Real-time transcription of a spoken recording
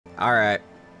Alright.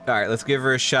 Alright, let's give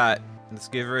her a shot. Let's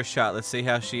give her a shot. Let's see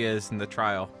how she is in the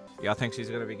trial. Y'all think she's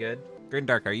gonna be good? Green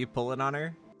Dark, are you pulling on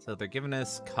her? So they're giving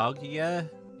us Kaguya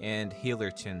and Healer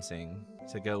Chinsing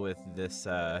to go with this,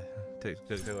 to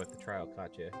go with the trial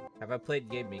Katya. Have I played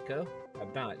Gabe Miko?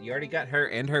 I've not. You already got her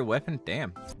and her weapon?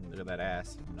 Damn. Look at that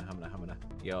ass. Humana.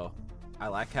 Yo, I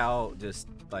like how just,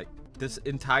 like, this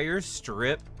entire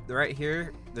strip right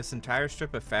here, this entire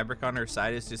strip of fabric on her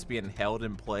side is just being held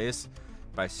in place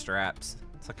by straps.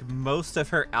 It's like most of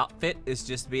her outfit is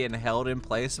just being held in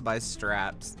place by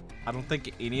straps. I don't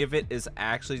think any of it is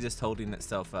actually just holding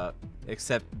itself up,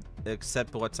 except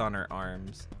what's on her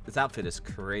arms. This outfit is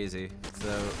crazy.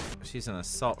 So she's an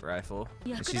assault rifle,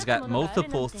 and she's got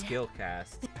multiple skill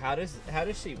casts. How does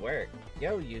she work?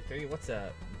 Yo, you three, what's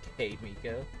up, Gay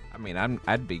Miko? I mean,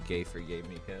 I'd be gay for Gay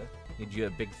Miko. Need you a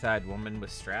big-thighed woman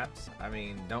with straps? I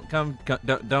mean, don't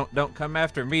come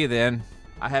after me then.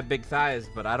 I have big thighs,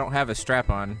 but I don't have a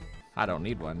strap on. I don't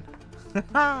need one.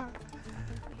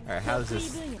 Alright, how's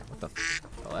this? What the f?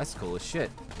 Oh, that's cool as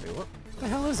shit. Wait, what the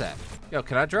hell is that? Yo,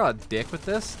 can I draw a dick with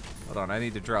this? Hold on, I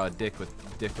need to draw a dick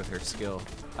with her skill.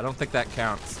 I don't think that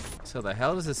counts. So the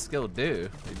hell does this skill do?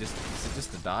 Is it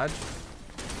just a dodge?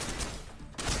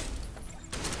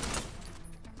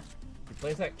 He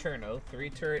plays like Cherno.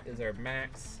 3 turret is our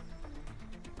max.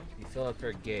 You fill up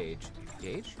her gauge.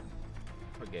 Gauge?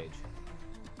 What gauge?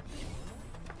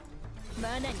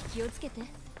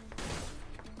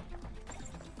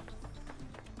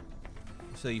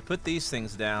 So you put these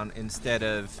things down instead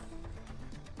of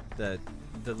the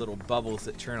little bubbles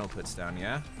that Cherno puts down,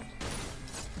 yeah?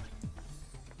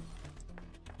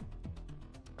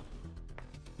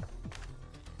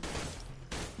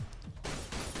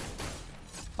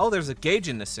 Oh, there's a gauge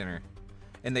in the center,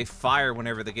 and they fire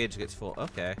whenever the gauge gets full.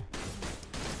 Okay.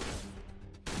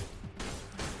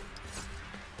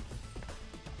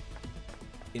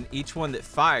 And each one that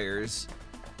fires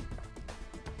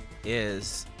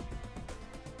is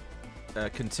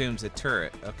consumes a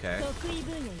turret. Okay.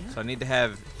 So I need to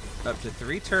have up to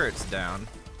 3 turrets down.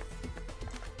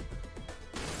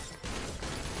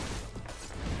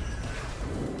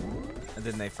 And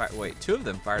then they fire. Wait, 2 of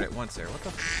them fired at once there. What the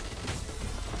f?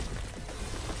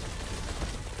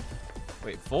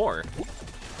 Wait, 4?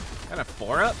 Got a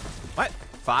 4 up? What?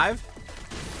 5?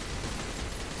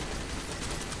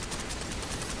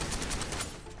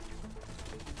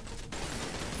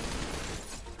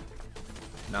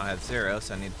 Now I have 0,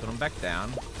 so I need to put them back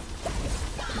down.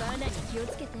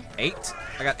 8?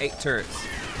 I got 8 turrets.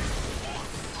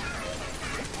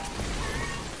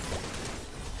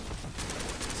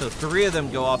 So 3 of them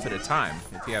go off at a time,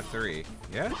 if you have 3.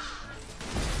 Yeah?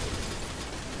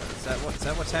 Is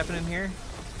that what's happening here?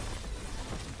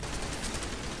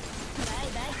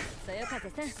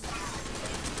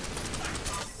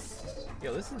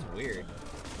 Yo, this is weird.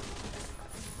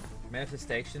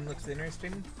 Manifestation looks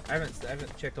interesting. I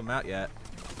haven't checked them out yet.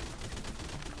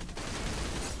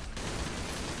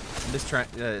 I'm just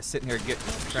sitting here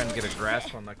trying to get a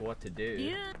grasp on like what to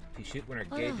do. If you shoot when our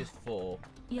gauge is full,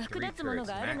 3 turrets.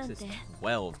 Max is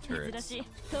 12 turrets.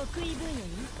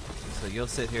 So you'll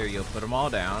sit here, you'll put them all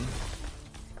down.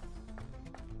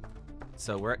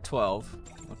 So we're at 12.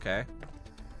 Okay.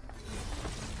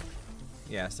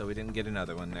 Yeah, so we didn't get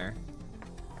another one there.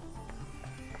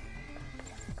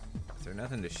 Is there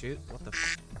nothing to shoot? What the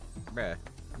f? Bruh,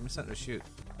 I need something to shoot.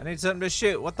 I need something to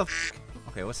shoot. What the f?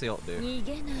 Okay, what's the ult do?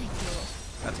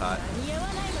 That's hot.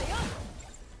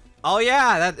 Oh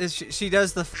yeah, that is. She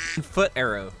does the foot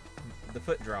arrow, the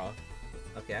foot draw.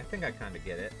 Okay, I think I kind of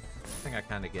get it.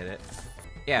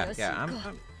 Yeah,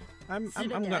 I'm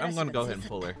gonna go ahead and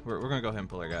pull her. We're gonna go ahead and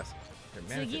pull her, guys. Her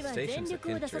manifestations are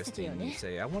interesting. You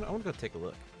say I want to go take a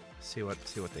look, see what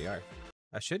they are.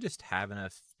 I should just have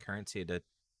enough currency to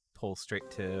pull straight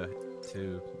to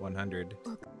 100.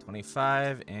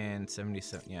 25 and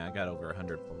 77. Yeah, I got over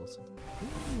 100 pulls.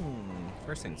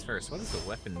 First things first, what does the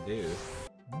weapon do?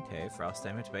 Okay, frost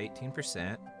damage by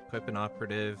 18%. Equip an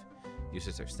operative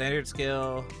uses their standard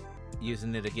skill.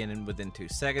 Using it again within 2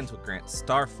 seconds will grant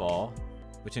Starfall,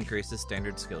 which increases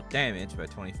standard skill damage by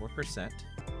 24%.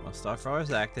 While Starfall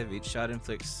is active, each shot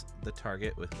inflicts the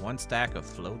target with 1 stack of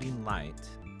floating light.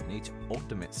 And each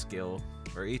ultimate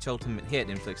hit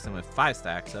inflicts them with 5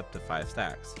 stacks, up to 5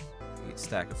 stacks. Each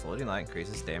stack of floating light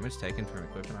increases damage taken from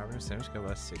equipment operative damage skill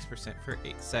by 6% for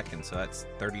 8 seconds, so that's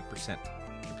 30%.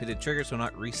 Repeated triggers will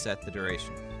not reset the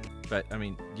duration. But, I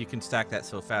mean, you can stack that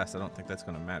so fast, I don't think that's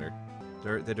going to matter.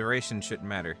 The duration shouldn't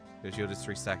matter, because you'll just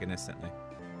restack it instantly.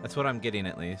 That's what I'm getting,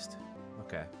 at least.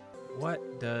 Okay.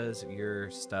 What does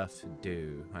your stuff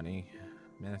do, honey?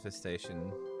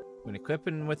 Manifestation. When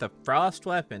equipping with a frost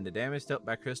weapon, the damage dealt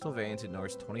by crystal veins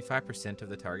ignores 25% of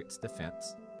the target's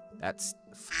defense. That's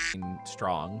fucking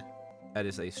strong. That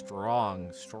is a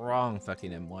strong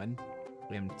fucking M1.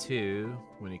 M2,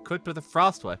 when equipped with a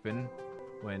frost weapon,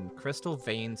 when crystal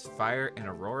veins fire an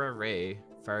aurora ray,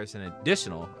 fires an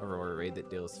additional aurora ray that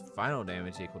deals final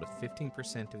damage equal to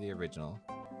 15% of the original.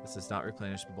 This does not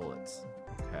replenish bullets.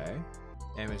 Okay.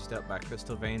 Damage dealt by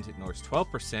crystal veins ignores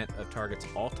 12% of target's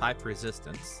all-type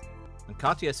resistance. When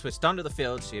Katya switched onto the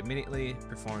field, she immediately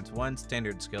performs one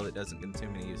standard skill that doesn't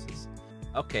consume any uses.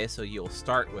 Okay, so you'll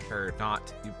start with her,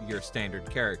 not your standard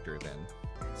character then.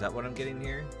 Is that what I'm getting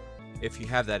here? If you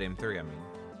have that M3, I mean.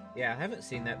 Yeah, I haven't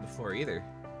seen that before either.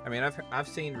 I mean, I've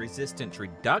seen resistance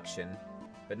reduction,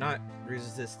 but not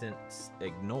resistance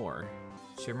ignore.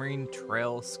 Shimmering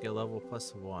Trail skill level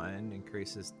 +1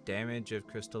 increases damage of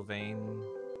crystal vein.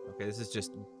 Okay, this is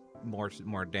just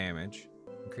more damage.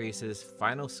 Increases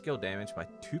final skill damage by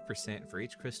 2% for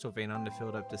each crystal vein on the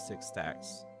field up to 6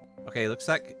 stacks. Okay, looks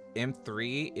like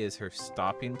M3 is her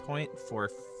stopping point for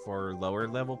lower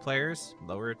level players.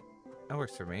 Lower, that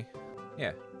works for me.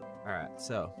 Yeah. All right,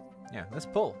 so yeah, let's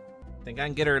pull. Think I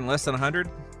can get her in less than 100?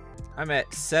 I'm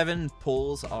at 7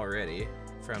 pulls already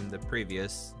from the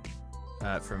previous,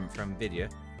 from video.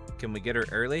 Can we get her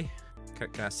early?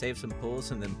 Can I save some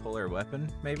pulls and then pull her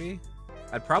weapon, maybe?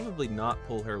 I'd probably not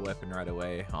pull her weapon right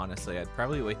away, honestly. I'd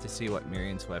probably wait to see what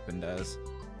Miriam's weapon does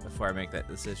before I make that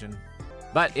decision.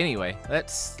 But anyway,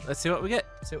 let's see what we get.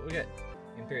 See what we get.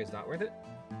 Imperial's not worth it?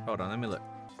 Hold on, let me look.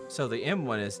 So the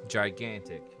M1 is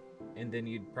gigantic, and then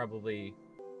you'd probably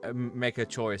make a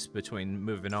choice between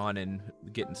moving on and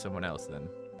getting someone else then.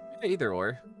 Either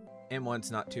or.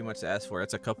 M1's not too much to ask for.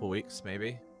 It's a couple weeks,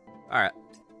 maybe. Alright.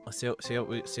 Let's see what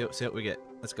we get.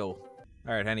 Let's go.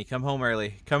 Alright, honey, come home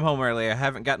early. Come home early. I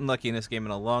haven't gotten lucky in this game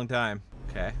in a long time.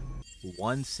 Okay.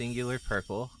 1 singular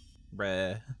purple.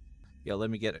 Bruh. Yo, let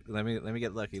me get lucky. Let me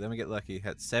get lucky.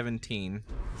 That's 17.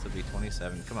 This will be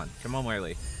 27. Come on. Come home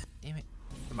early. Damn it.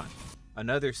 Come on.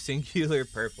 Another singular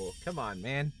purple. Come on,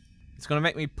 man. It's gonna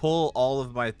make me pull all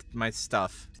of my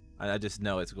stuff. I just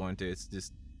know it's going to. It's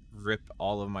just rip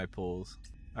all of my pulls.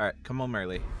 Alright, come home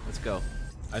early. Let's go.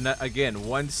 Again,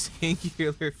 1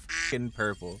 singular fucking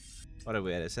purple. What are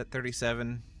we at? Is that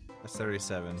 37? That's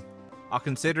 37. I'll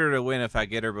consider it a win if I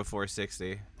get her before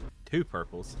 60. 2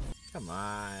 purples. Come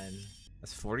on.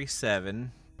 That's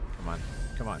 47. Come on.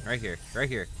 Come on. Right here. Right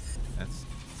here. That's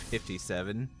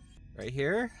 57. Right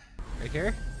here. Right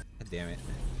here. God damn it.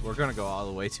 We're gonna go all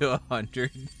the way to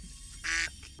 100.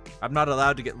 I'm not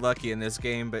allowed to get lucky in this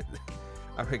game, but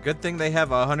okay, good thing they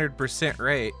have a 100%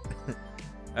 rate.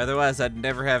 Otherwise, I'd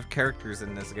never have characters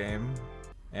in this game.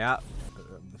 Yeah.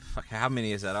 Fuck, how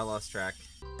many is that? I lost track.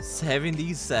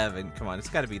 77. Come on, it's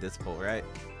gotta be this pull, right?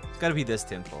 It's gotta be this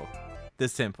 10 pull.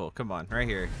 This 10 pull. Come on, right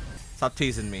here. Stop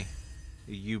teasing me.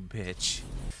 You bitch.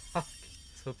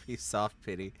 This will be soft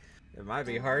pity. It might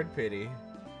be hard pity.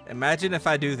 Imagine if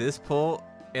I do this pull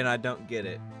and I don't get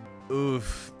it.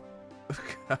 Oof.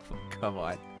 Come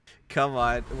on. Come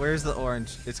on. Where's the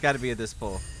orange? It's gotta be at this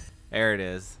pull. There it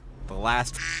is. The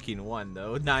last fucking one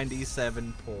though.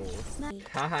 97 pulls.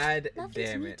 God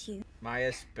damn it.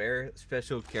 Maya's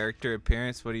special character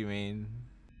appearance? What do you mean?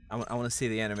 I want to see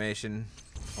the animation.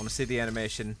 I want to see the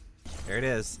animation. There it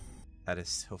is. That is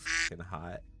so fucking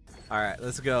hot. Alright,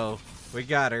 let's go. We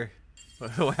got her.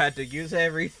 We had to use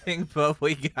everything, but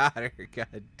we got her.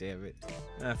 God damn it.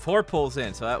 4 pulls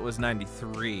in, so that was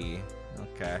 93.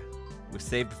 Okay. We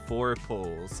saved 4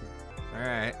 pulls.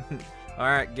 Alright.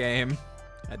 Alright, game.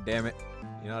 God damn it.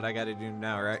 You know what I gotta do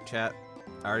now, right, chat?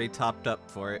 I already topped up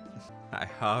for it. I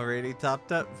already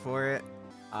topped up for it.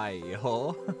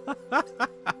 Ayo.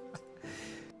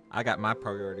 I got my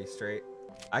priorities straight.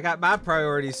 I got my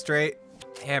priorities straight.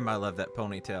 Damn, I love that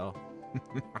ponytail.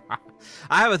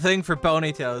 I have a thing for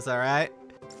ponytails, alright?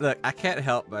 Look, I can't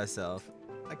help myself.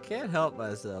 I can't help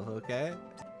myself, okay?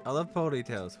 I love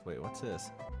ponytails. Wait, what's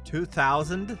this?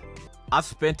 2,000? I've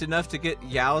spent enough to get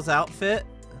Yao's outfit?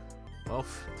 Well,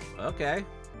 okay.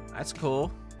 That's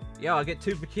cool. Yo, I get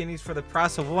 2 bikinis for the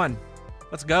price of 1.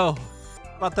 Let's go.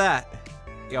 How about that?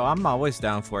 Yo, I'm always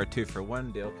down for a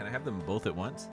 2-for-1 deal. Can I have them both at once?